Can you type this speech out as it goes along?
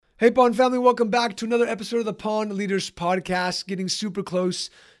Hey, Pawn family, welcome back to another episode of the Pawn Leaders Podcast, getting super close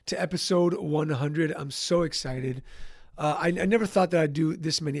to episode 100. I'm so excited. I never thought that I'd do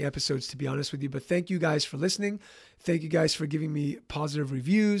this many episodes, to be honest with you, but thank you guys for listening. Thank you guys for giving me positive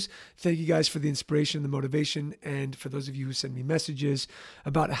reviews. Thank you guys for the inspiration, the motivation, and for those of you who send me messages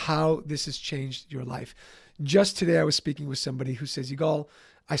about how this has changed your life. Just today, I was speaking with somebody who says, Yigal,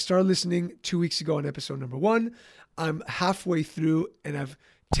 I started listening 2 weeks ago on episode number 1. I'm halfway through and I've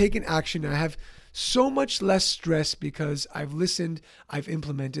taken action. I have so much less stress because I've listened, I've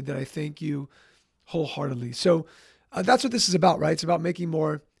implemented, that I thank you wholeheartedly. So that's what this is about, right? It's about making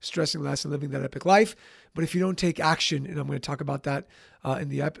more, stressing less, and living that epic life. But if you don't take action, and I'm going to talk about that in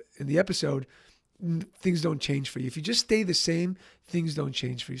the episode, things don't change for you. If you just stay the same, things don't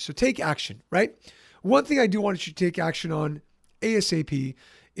change for you. So take action, right? One thing I do want you to take action on ASAP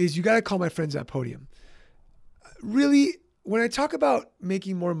is you got to call my friends at Podium. Really, when I talk about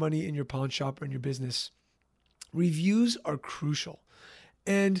making more money in your pawn shop or in your business, reviews are crucial.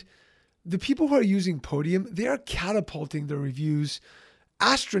 And the people who are using Podium, they are catapulting their reviews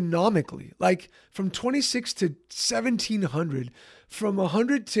astronomically, like from 26 to 1700, from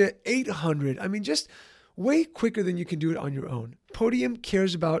 100 to 800. I mean, just way quicker than you can do it on your own. Podium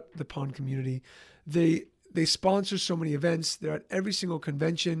cares about the pawn community. They sponsor so many events. They're at every single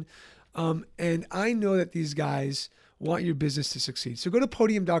convention. And I know that these guys want your business to succeed. So go to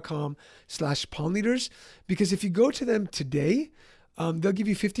podium.com/pawnleaders, because if you go to them today, they'll give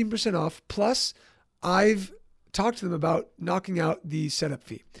you 15% off. Plus, I've talked to them about knocking out the setup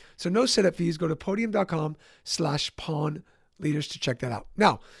fee. So no setup fees. Go to podium.com/pawnleaders to check that out.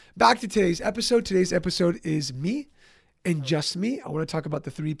 Now, back to today's episode. Today's episode is me and just me. I want to talk about the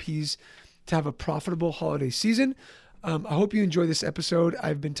 3Ps to have a profitable holiday season. I hope you enjoy this episode.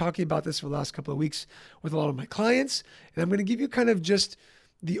 I've been talking about this for the last couple of weeks with a lot of my clients, and I'm going to give you kind of just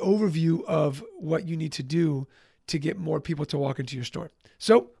the overview of what you need to do to get more people to walk into your store.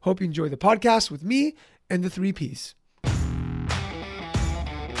 So hope you enjoy the podcast with me and the 3Ps.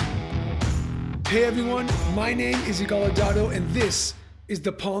 Hey everyone, my name is Yigal Adado, and this is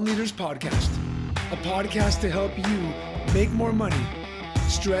the Pawn Leaders Podcast, a podcast to help you make more money,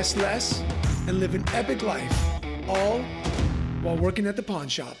 stress less, and live an epic life, all while working at the pawn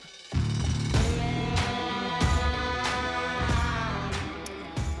shop.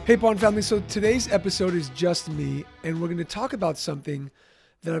 Hey Pawn family, so today's episode is just me, and we're going to talk about something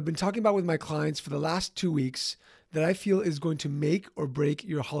that I've been talking about with my clients for the last 2 weeks that I feel is going to make or break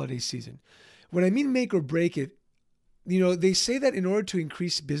your holiday season. When I mean make or break it, they say that in order to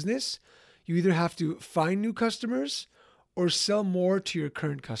increase business, you either have to find new customers or sell more to your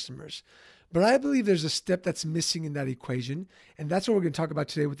current customers. But I believe there's a step that's missing in that equation, and that's what we're going to talk about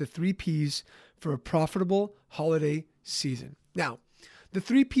today with the 3Ps for a profitable holiday season. Now, the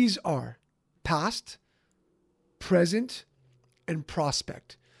 3Ps are past, present, and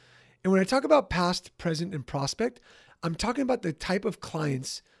prospect. And when I talk about past, present, and prospect, I'm talking about the type of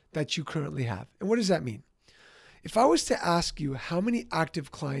clients that you currently have. And what does that mean? If I was to ask you how many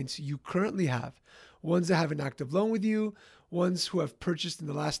active clients you currently have, ones that have an active loan with you, ones who have purchased in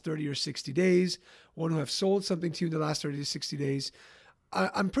the last 30 or 60 days, one who have sold something to you in the last 30 to 60 days,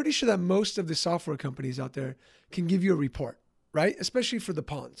 I'm pretty sure that most of the software companies out there can give you a report, right? Especially for the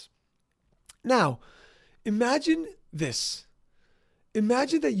pawns. Now, imagine this.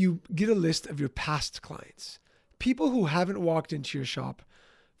 Imagine that you get a list of your past clients, people who haven't walked into your shop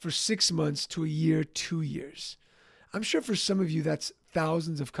for 6 months to a year, 2 years. I'm sure for some of you, that's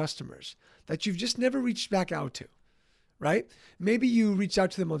thousands of customers that you've just never reached back out to, right? Maybe you reach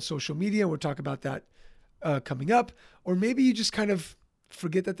out to them on social media, and we'll talk about that coming up. Or maybe you just kind of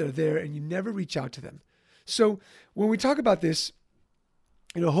forget that they're there and you never reach out to them. So when we talk about this,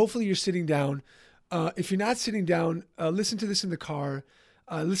 hopefully you're sitting down. If you're not sitting down, listen to this in the car.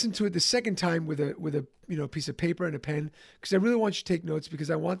 Listen to it the second time with a piece of paper and a pen, because I really want you to take notes,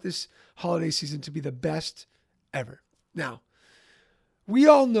 because I want this holiday season to be the best ever. Now, we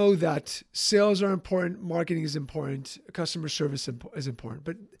all know that sales are important, marketing is important, customer service is important,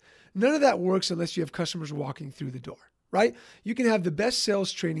 but none of that works unless you have customers walking through the door, right? You can have the best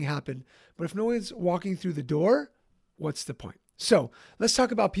sales training happen, but if no one's walking through the door, what's the point? So let's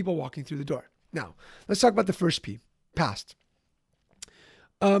talk about people walking through the door. Now, let's talk about the first P, past.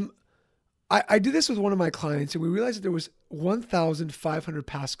 I did this with one of my clients, and we realized that there was 1,500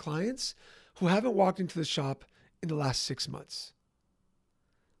 past clients who haven't walked into the shop in the last 6 months.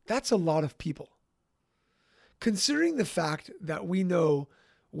 That's a lot of people. Considering the fact that we know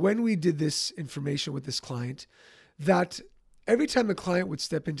when we did this information with this client, that every time a client would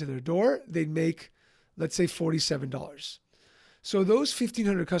step into their door, they'd make, let's say, $47. So those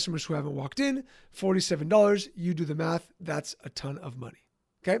 1,500 customers who haven't walked in, $47, you do the math, that's a ton of money.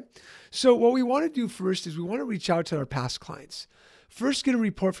 Okay. So what we want to do first is we want to reach out to our past clients. First, get a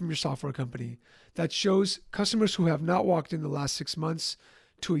report from your software company that shows customers who have not walked in the last 6 months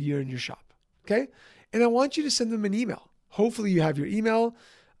to a year in your shop. Okay. And I want you to send them an email. Hopefully you have your email.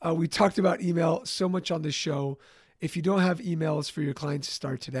 We talked about email so much on this show. If you don't have emails for your clients to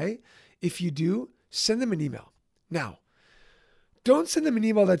start today, if you do, send them an email. Now, don't send them an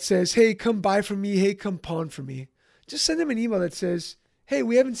email that says, hey, come buy from me. Hey, come pawn from me. Just send them an email that says, hey,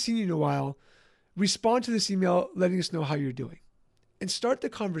 we haven't seen you in a while. Respond to this email letting us know how you're doing. And start the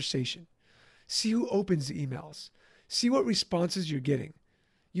conversation. See who opens the emails. See what responses you're getting.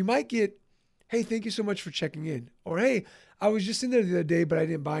 You might get, hey, thank you so much for checking in. Or, hey, I was just in there the other day, but I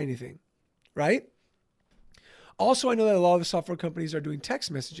didn't buy anything. Right? Also, I know that a lot of the software companies are doing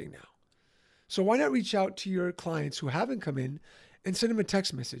text messaging now. So why not reach out to your clients who haven't come in and send them a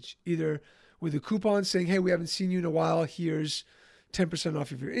text message, either with a coupon saying, hey, we haven't seen you in a while. Here's 10%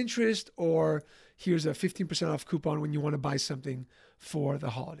 off of your interest, or here's a 15% off coupon when you want to buy something for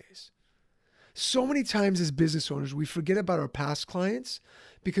the holidays. So many times as business owners, we forget about our past clients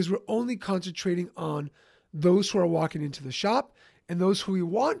because we're only concentrating on those who are walking into the shop and those who we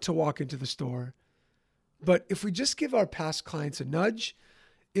want to walk into the store. But if we just give our past clients a nudge,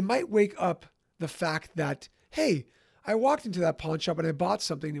 it might wake up the fact that, hey, I walked into that pawn shop and I bought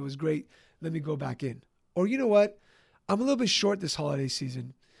something. It was great. Let me go back in. Or you know what? I'm a little bit short this holiday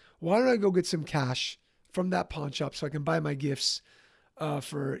season. Why don't I go get some cash from that pawn shop so I can buy my gifts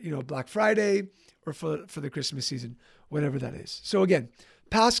for Black Friday or for the Christmas season, whatever that is. So again,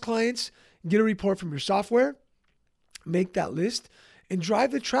 past clients, get a report from your software, make that list, and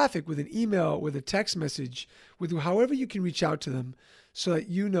drive the traffic with an email, with a text message, with however you can reach out to them so that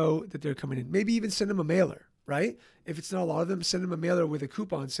you know that they're coming in. Maybe even send them a mailer, right? If it's not a lot of them, send them a mailer with a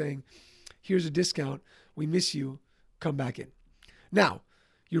coupon saying, here's a discount. We miss you. Come back in. Now,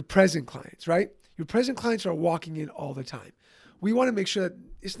 your present clients, right? Your present clients are walking in all the time. We want to make sure that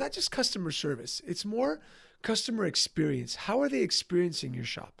it's not just customer service. It's more customer experience. How are they experiencing your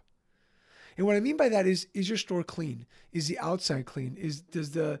shop? And what I mean by that is your store clean? Is the outside clean?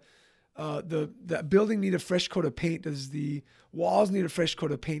 Does the building need a fresh coat of paint? Does the walls need a fresh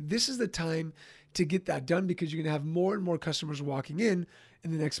coat of paint? This is the time to get that done because you're going to have more and more customers walking in the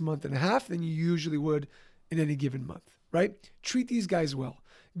next month and a half than you usually would in any given month, right? Treat these guys well.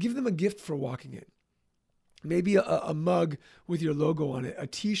 Give them a gift for walking in. Maybe a mug with your logo on it, a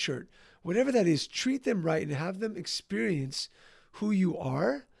t-shirt, whatever that is. Treat them right and have them experience who you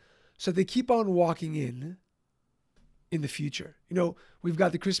are so they keep on walking in the future. We've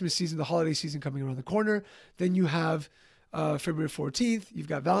got the Christmas season, the holiday season coming around the corner. Then you have February 14th, you've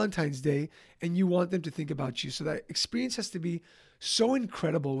got Valentine's Day, and you want them to think about you. So that experience has to be so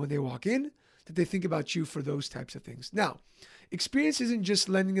incredible when they walk in that they think about you for those types of things. Now, experience isn't just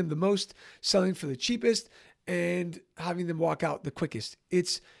lending them the most, selling for the cheapest, and having them walk out the quickest.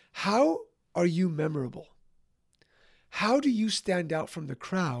 It's how are you memorable? How do you stand out from the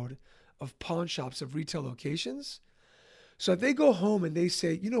crowd of pawn shops, of retail locations? So if they go home and they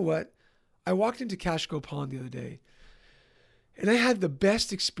say, you know what? I walked into Cash Go Pawn the other day and I had the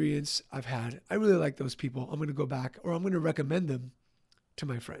best experience I've had. I really like those people. I'm going to go back, or I'm going to recommend them to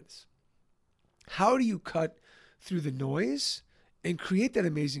my friends. How do you cut through the noise and create that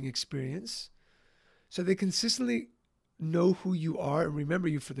amazing experience so they consistently know who you are and remember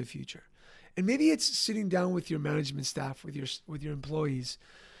you for the future? And maybe it's sitting down with your management staff, with your employees,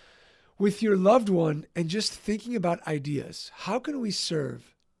 with your loved one, and just thinking about ideas. How can we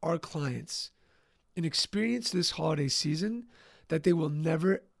serve our clients an experience this holiday season that they will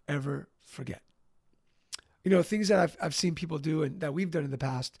never, ever forget? Things that I've seen people do and that we've done in the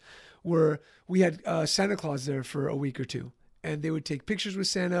past were we had Santa Claus there for a week or two, and they would take pictures with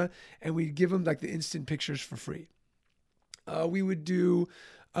Santa and we'd give them like the instant pictures for free. We would do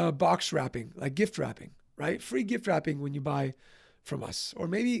box wrapping, like gift wrapping, right? Free gift wrapping when you buy from us, or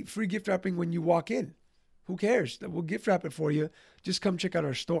maybe free gift wrapping when you walk in. Who cares? We'll gift wrap it for you. Just come check out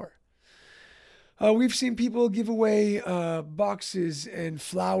our store. We've seen people give away boxes and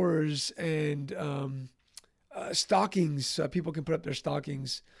flowers and stockings. People can put up their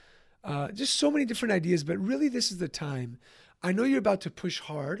stockings. Just so many different ideas, but really this is the time. I know you're about to push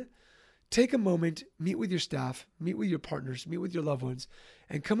hard. Take a moment, meet with your staff, meet with your partners, meet with your loved ones,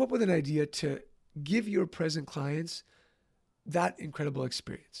 and come up with an idea to give your present clients that incredible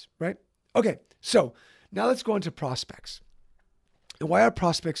experience, right? Okay, so now let's go on to prospects. And why are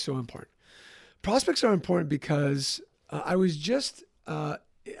prospects so important? Prospects are important because I was just at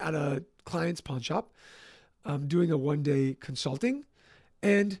a client's pawn shop. doing a one-day consulting.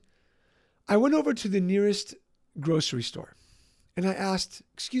 And I went over to the nearest grocery store and I asked,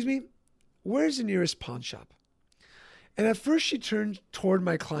 excuse me, where's the nearest pawn shop? And at first she turned toward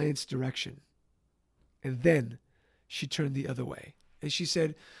my client's direction. And then she turned the other way. And she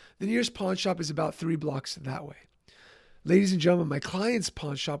said, the nearest pawn shop is about 3 blocks that way. Ladies and gentlemen, my client's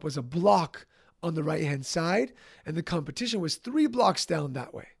pawn shop was a block on the right-hand side, and the competition was 3 blocks down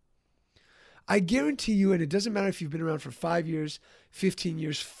that way. I guarantee you, and it doesn't matter if you've been around for 5 years, 15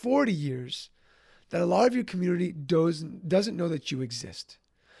 years, 40 years, that a lot of your community doesn't know that you exist.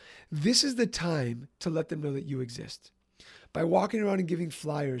 This is the time to let them know that you exist. By walking around and giving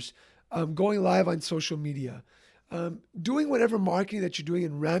flyers, going live on social media, doing whatever marketing that you're doing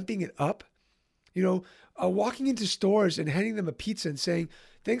and ramping it up, walking into stores and handing them a pizza and saying,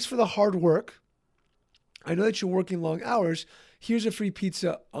 thanks for the hard work. I know that you're working long hours. Here's a free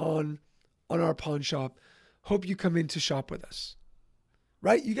pizza on our pawn shop. Hope you come in to shop with us.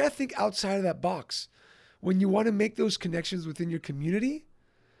 Right? You got to think outside of that box when you want to make those connections within your community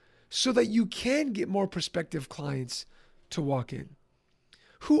so that you can get more prospective clients to walk in.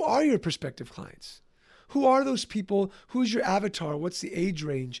 Who are your prospective clients? Who are those people? Who's your avatar? What's the age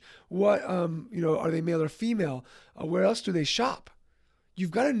range? What, are they male or female? Where else do they shop?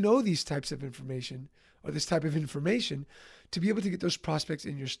 You've got to know these types of information or this type of information to be able to get those prospects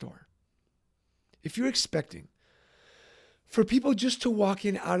in your store. If you're expecting for people just to walk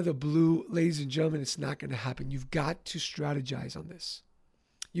in out of the blue, ladies and gentlemen, it's not going to happen. You've got to strategize on this.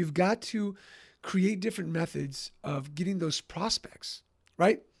 You've got to create different methods of getting those prospects,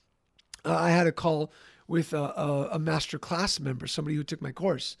 right? I had a call with a master class member, somebody who took my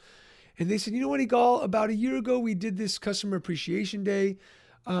course. And they said, you know what, Igal, about a year ago, we did this customer appreciation day.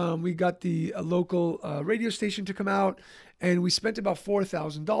 We got the local radio station to come out and we spent about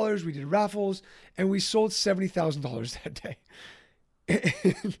 $4,000. We did raffles and we sold $70,000 that day.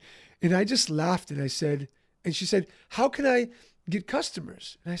 And I just laughed and I said, and she said, how can I get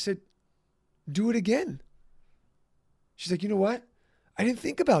customers? And I said, do it again. She's like, you know what? I didn't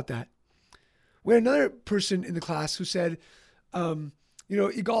think about that. We had another person in the class who said,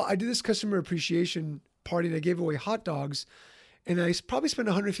 Igal, I did this customer appreciation party and I gave away hot dogs and I probably spent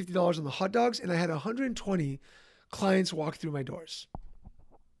 $150 on the hot dogs and I had 120 clients walk through my doors.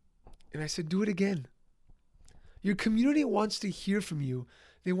 And I said, do it again. Your community wants to hear from you.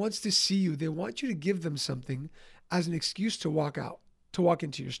 They want to see you. They want you to give them something as an excuse to walk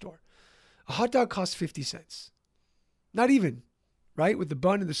into your store. A hot dog costs 50 cents. Not even, right? With the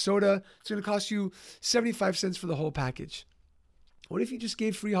bun and the soda, it's going to cost you 75 cents for the whole package. What if you just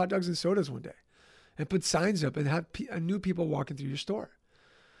gave free hot dogs and sodas one day and put signs up and have new people walking through your store?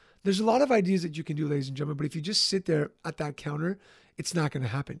 There's a lot of ideas that you can do, ladies and gentlemen, but if you just sit there at that counter, it's not going to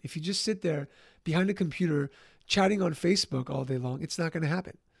happen. If you just sit there behind a computer chatting on Facebook all day long, it's not going to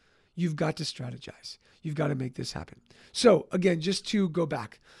happen. You've got to strategize. You've got to make this happen. So again, just to go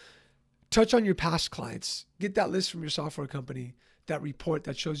back, touch on your past clients. Get that list from your software company, that report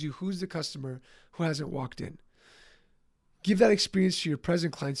that shows you who's the customer who hasn't walked in. Give that experience to your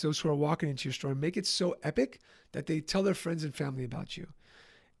present clients, those who are walking into your store, and make it so epic that they tell their friends and family about you.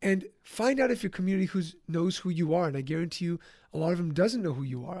 And find out if your community knows who you are. And I guarantee you, a lot of them doesn't know who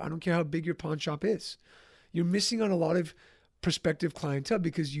you are. I don't care how big your pawn shop is. You're missing on a lot of prospective clientele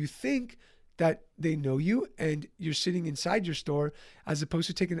because you think that they know you and you're sitting inside your store as opposed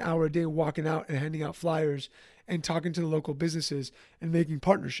to taking an hour a day and walking out and handing out flyers and talking to the local businesses and making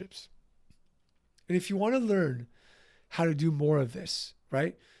partnerships. And if you want to learn how to do more of this,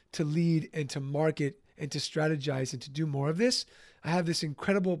 right? To lead and to market and to strategize and to do more of this, I have this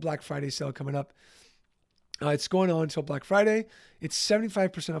incredible Black Friday sale coming up. It's going on until Black Friday. It's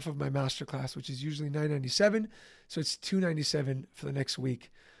 75% off of my masterclass, which is usually $997. So it's $297 for the next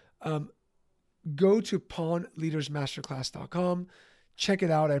week. Go to pawnleadersmasterclass.com. Check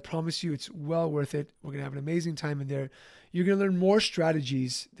it out. I promise you it's well worth it. We're going to have an amazing time in there. You're going to learn more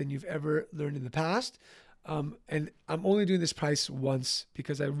strategies than you've ever learned in the past. And I'm only doing this price once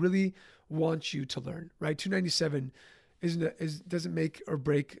because I really want you to learn, right? $297 doesn't make or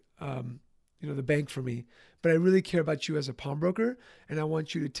break, the bank for me, but I really care about you as a pawnbroker. And I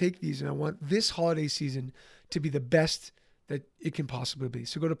want you to take these and I want this holiday season to be the best that it can possibly be.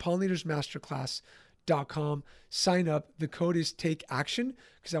 So go to pawnleadersmasterclass.com, sign up. The code is take action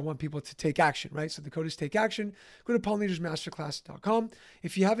because I want people to take action, right? So the code is take action. Go to pawnleadersmasterclass.com.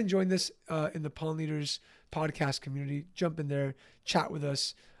 If you haven't joined this in the Pawn Leaders podcast community, jump in there, chat with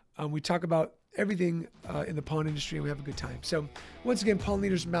us. We talk about everything in the pawn industry and we have a good time. So once again,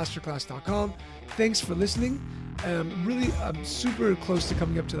 pawnleadersmasterclass.com. Thanks for listening. I'm super close to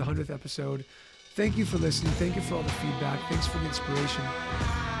coming up to the 100th episode. Thank you for listening. Thank you for all the feedback. Thanks for the inspiration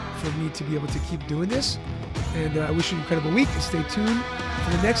for me to be able to keep doing this. And I wish you an incredible week, and stay tuned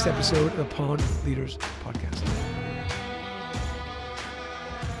for the next episode of the Pawn Leaders Podcast.